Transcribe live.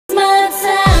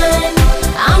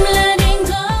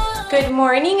Good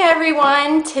morning,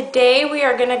 everyone. Today we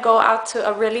are gonna go out to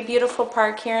a really beautiful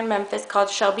park here in Memphis called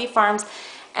Shelby Farms,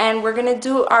 and we're gonna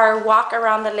do our walk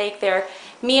around the lake there.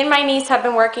 Me and my niece have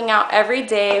been working out every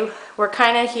day. We're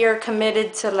kind of here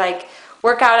committed to like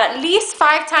work out at least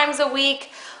 5 times a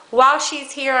week. While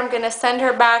she's here, I'm gonna send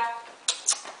her back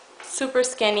super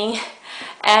skinny.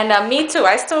 And me too.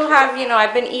 I still have,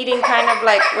 I've been eating kind of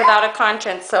like without a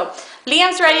conscience. So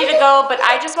Liam's ready to go, but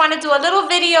I just want to do a little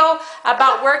video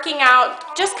about working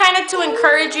out, just kind of to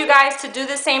encourage you guys to do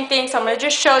the same thing. So I'm going to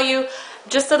just show you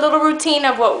just a little routine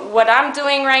of what I'm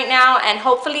doing right now, and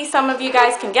hopefully some of you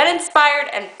guys can get inspired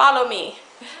and follow me.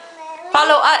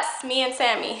 Follow us, me and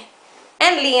Sammy.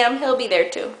 And Liam, he'll be there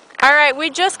too. All right, we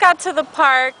just got to the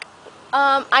park.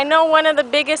 I know one of the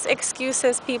biggest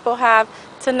excuses people have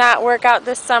to not work out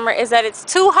this summer is that it's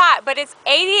too hot, but it's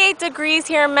 88 degrees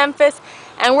here in Memphis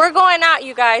and we're going out,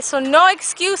 you guys, so no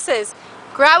excuses.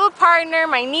 Grab a partner.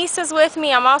 My niece is with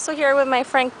me. I'm also here with my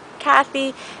friend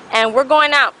Kathy, and we're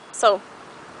going out, so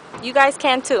you guys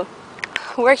can too.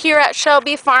 We're here at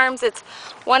Shelby Farms. It's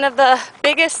one of the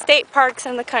biggest state parks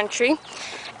in the country,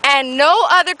 and no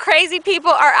other crazy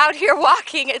people are out here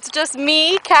walking. It's just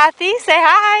me, Kathy, say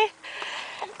hi,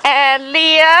 and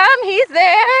Liam, he's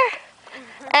there,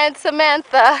 and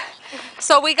Samantha.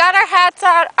 So we got our hats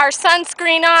out, our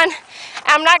sunscreen on.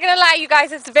 I'm not gonna lie, you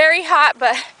guys, it's very hot,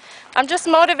 but I'm just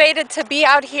motivated to be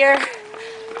out here.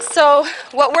 So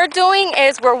what we're doing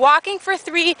is we're walking for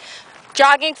 3,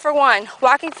 jogging for 1,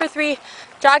 walking for 3,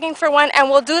 jogging for 1, and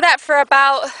we'll do that for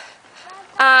about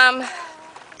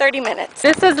 30 minutes.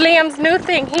 This is Liam's new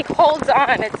thing. He holds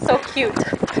on. It's so cute.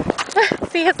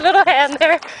 See his little hand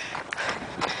there?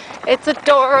 It's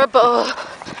adorable.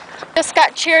 Just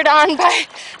got cheered on by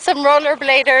some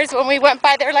rollerbladers when we went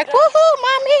by. They're like, woohoo,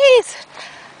 mommies!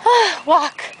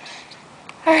 Walk.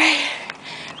 All right,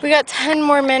 we got 10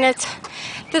 more minutes.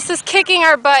 This is kicking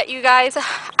our butt, you guys.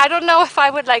 I don't know if I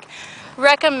would like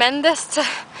recommend this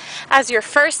as your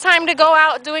first time to go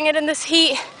out doing it in this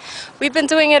heat. We've been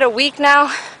doing it a week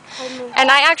now, and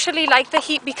I actually like the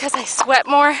heat because I sweat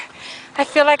more. I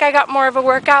feel like I got more of a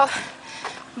workout,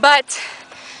 but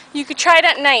you could try it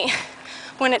at night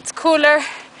when it's cooler.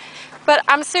 But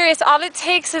I'm serious, all it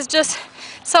takes is just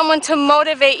someone to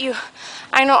motivate you.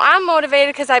 I know I'm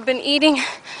motivated because I've been eating,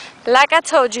 like I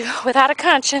told you, without a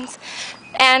conscience.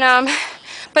 And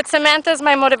but Samantha's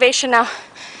my motivation now.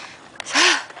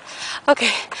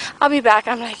 Okay, I'll be back.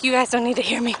 I'm like, you guys don't need to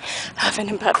hear me huffing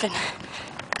and puffing.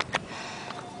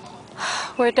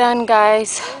 We're done,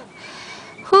 guys.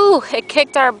 Whew, it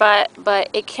kicked our butt, but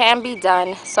it can be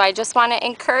done. So I just want to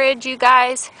encourage you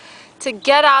guys to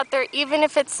get out there, even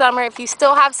if it's summer. If you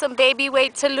still have some baby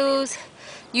weight to lose,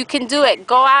 you can do it.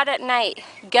 Go out at night.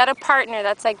 Get a partner.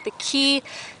 That's like the key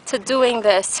to doing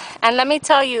this. And let me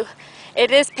tell you,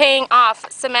 it is paying off.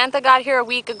 Samantha got here a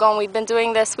week ago and we've been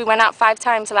doing this. We went out 5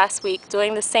 times last week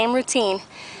doing the same routine.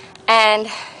 And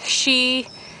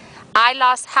I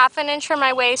lost ½ an inch from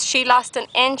my waist. She lost 1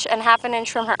 inch and ½ an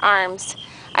inch from her arms.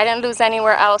 I didn't lose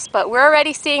anywhere else, but we're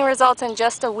already seeing results in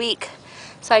just a week.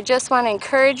 So I just want to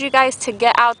encourage you guys to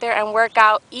get out there and work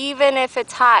out, even if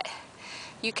it's hot.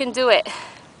 You can do it.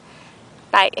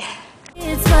 Bye.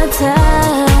 It's my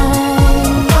time.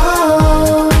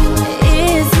 Oh,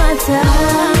 it's my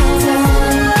time.